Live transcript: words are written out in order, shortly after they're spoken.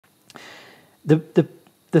The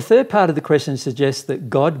third part of the question suggests that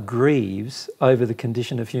God grieves over the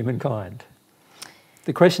condition of humankind.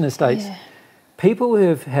 The questioner states, people who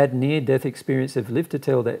have had near-death experience have lived to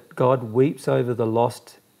tell that God weeps over the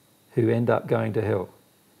lost who end up going to hell.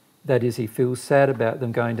 That is, he feels sad about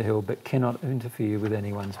them going to hell but cannot interfere with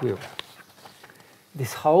anyone's will.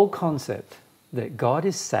 This whole concept that God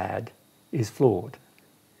is sad is flawed.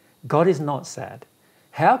 God is not sad.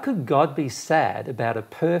 How could God be sad about a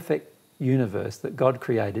perfect universe that God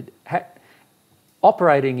created,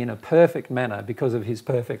 operating in a perfect manner because of his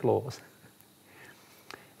perfect laws?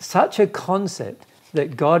 Such a concept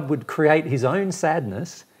that God would create his own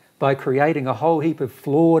sadness by creating a whole heap of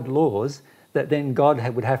flawed laws that then God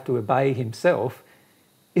would have to obey himself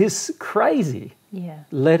is crazy,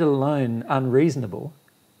 let alone unreasonable.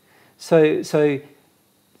 So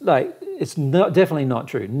it's definitely not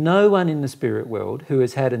true. No one in the spirit world who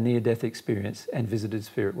has had a near-death experience and visited the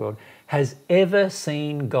spirit world has ever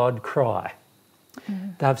seen God cry.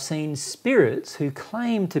 They've seen spirits who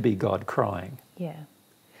claim to be God crying.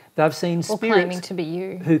 They've seen spirits claiming to be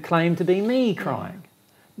you, who claim to be me crying.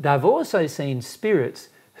 They've also seen spirits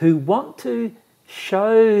who want to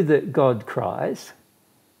show that God cries,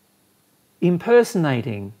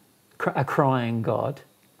 impersonating a crying God,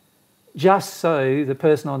 just so the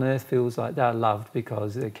person on earth feels like they're loved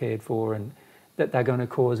because they're cared for, and that they're going to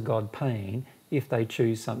cause God pain if they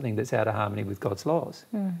choose something that's out of harmony with God's laws.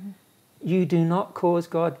 You do not cause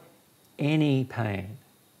God any pain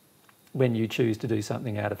when you choose to do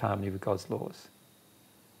something out of harmony with God's laws.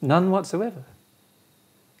 None whatsoever.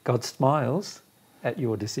 God smiles at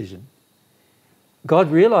your decision.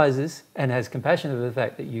 God realises and has compassion over the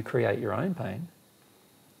fact that you create your own pain,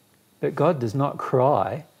 but God does not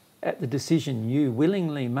cry at the decision you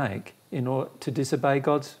willingly make in order to disobey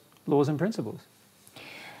God's laws and principles.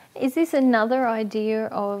 Is this another idea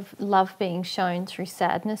of love being shown through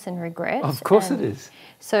sadness and regret? Of course it is.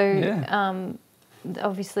 So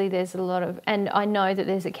obviously there's a lot of, and I know that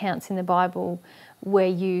there's accounts in the Bible where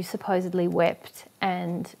you supposedly wept,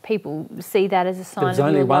 and people see that as a sign of your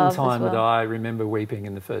love. There was only one time as well. that I remember weeping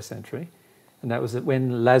in the 1st century, and that was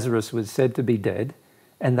when Lazarus was said to be dead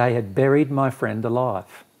and they had buried my friend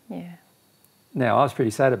alive. Now, I was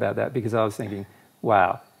pretty sad about that because I was thinking,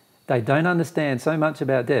 wow, they don't understand so much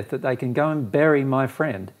about death that they can go and bury my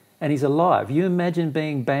friend and he's alive. You imagine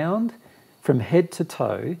being bound from head to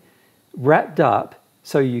toe, wrapped up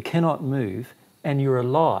so you cannot move, and you're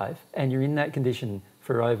alive and you're in that condition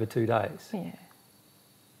for over 2 days.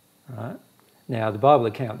 Right? Now, the Bible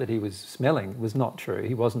account that he was smelling was not true.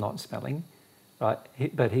 He was not smelling, right?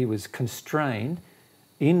 But he was constrained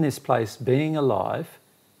in this place, being alive,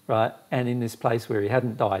 right? And in this place where he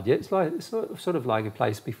hadn't died yet. It's sort of like a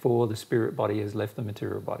place before the spirit body has left the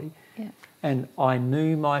material body. And I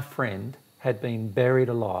knew my friend had been buried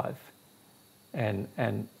alive.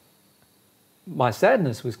 And my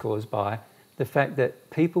sadness was caused by the fact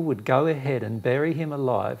that people would go ahead and bury him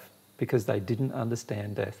alive because they didn't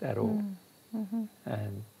understand death at all.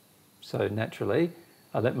 And so naturally,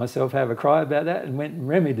 I let myself have a cry about that and went and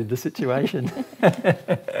remedied the situation.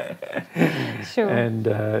 And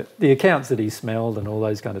the accounts that he smelled and all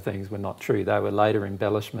those kind of things were not true. They were later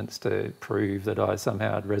embellishments to prove that I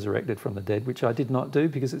somehow had resurrected from the dead, which I did not do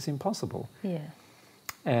because it's impossible.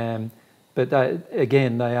 But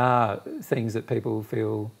they are things that people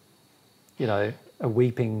feel, you know, a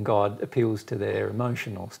weeping God appeals to their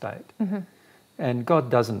emotional state. And God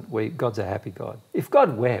doesn't weep. God's a happy God. If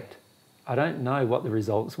God wept, I don't know what the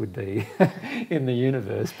results would be in the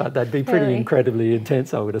universe, but they'd be pretty incredibly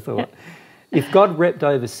intense, I would have thought. If God wept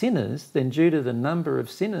over sinners, then due to the number of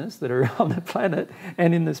sinners that are on the planet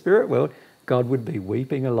and in the spirit world, God would be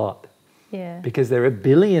weeping a lot. Because there are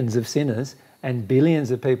billions of sinners and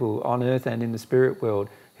billions of people on earth and in the spirit world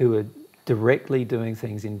who are directly doing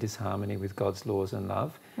things in disharmony with God's laws and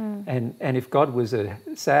love. And if God was a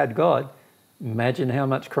sad God, imagine how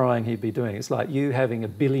much crying he'd be doing. It's like you having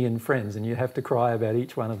 1 billion friends and you have to cry about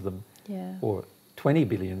each one of them. Or 20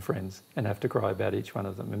 billion friends and have to cry about each one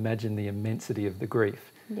of them. Imagine the immensity of the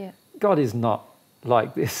grief. God is not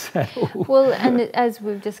like this at all. Well, and as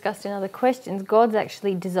we've discussed in other questions, God's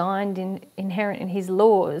actually designed inherent in his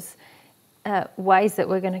laws ways that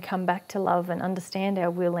we're going to come back to love and understand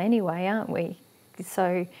our will anyway, aren't we?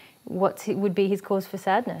 So what would be his cause for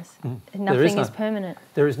sadness? Nothing is permanent.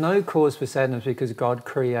 There is no cause for sadness because God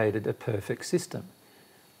created a perfect system.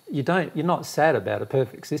 You're not sad about a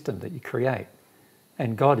perfect system that you create.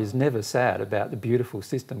 And God is never sad about the beautiful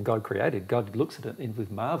system God created. God looks at it with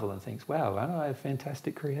marvel and thinks, wow, aren't I a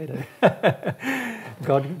fantastic creator?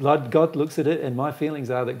 God looks at it, and my feelings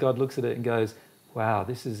are that God looks at it and goes, wow,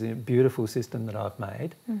 this is a beautiful system that I've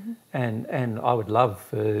made, and I would love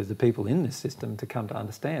for the people in this system to come to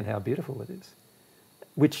understand how beautiful it is,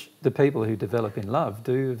 which the people who develop in love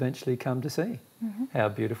do eventually come to see how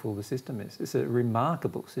beautiful the system is. It's a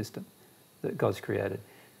remarkable system that God's created.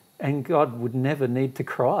 And God would never need to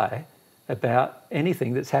cry about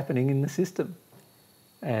anything that's happening in the system.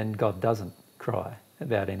 And God doesn't cry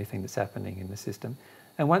about anything that's happening in the system.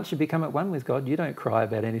 And once you become at one with God, you don't cry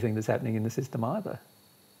about anything that's happening in the system either.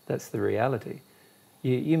 That's the reality.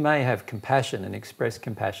 You may have compassion and express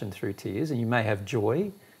compassion through tears, and you may have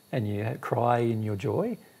joy and you cry in your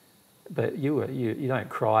joy, but you don't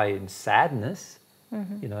cry in sadness,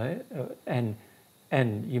 you know, and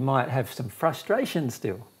you might have some frustration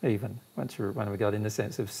still, even once we got in the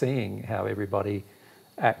sense of seeing how everybody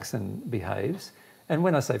acts and behaves. And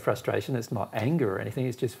when I say frustration, it's not anger or anything,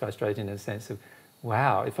 it's just frustration in the sense of,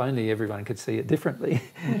 wow, if only everyone could see it differently,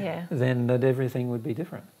 then that everything would be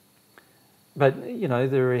different. But, you know,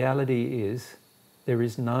 the reality is there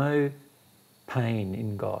is no pain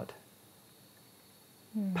in God.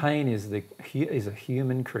 Pain is a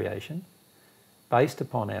human creation based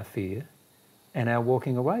upon our fear and our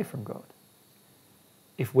walking away from God.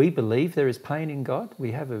 If we believe there is pain in God,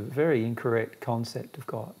 we have a very incorrect concept of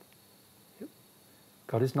God.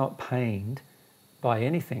 God is not pained by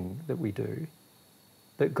anything that we do,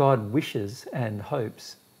 but God wishes and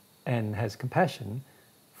hopes and has compassion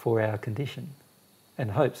for our condition,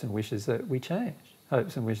 and hopes and wishes that we change,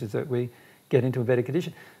 hopes and wishes that we get into a better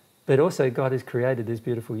condition. But also God has created this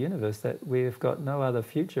beautiful universe that we've got no other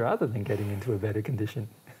future other than getting into a better condition.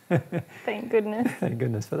 Thank goodness. Thank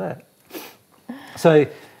goodness for that. So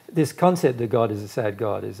this concept that God is a sad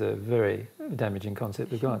God is a very damaging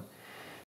concept of God.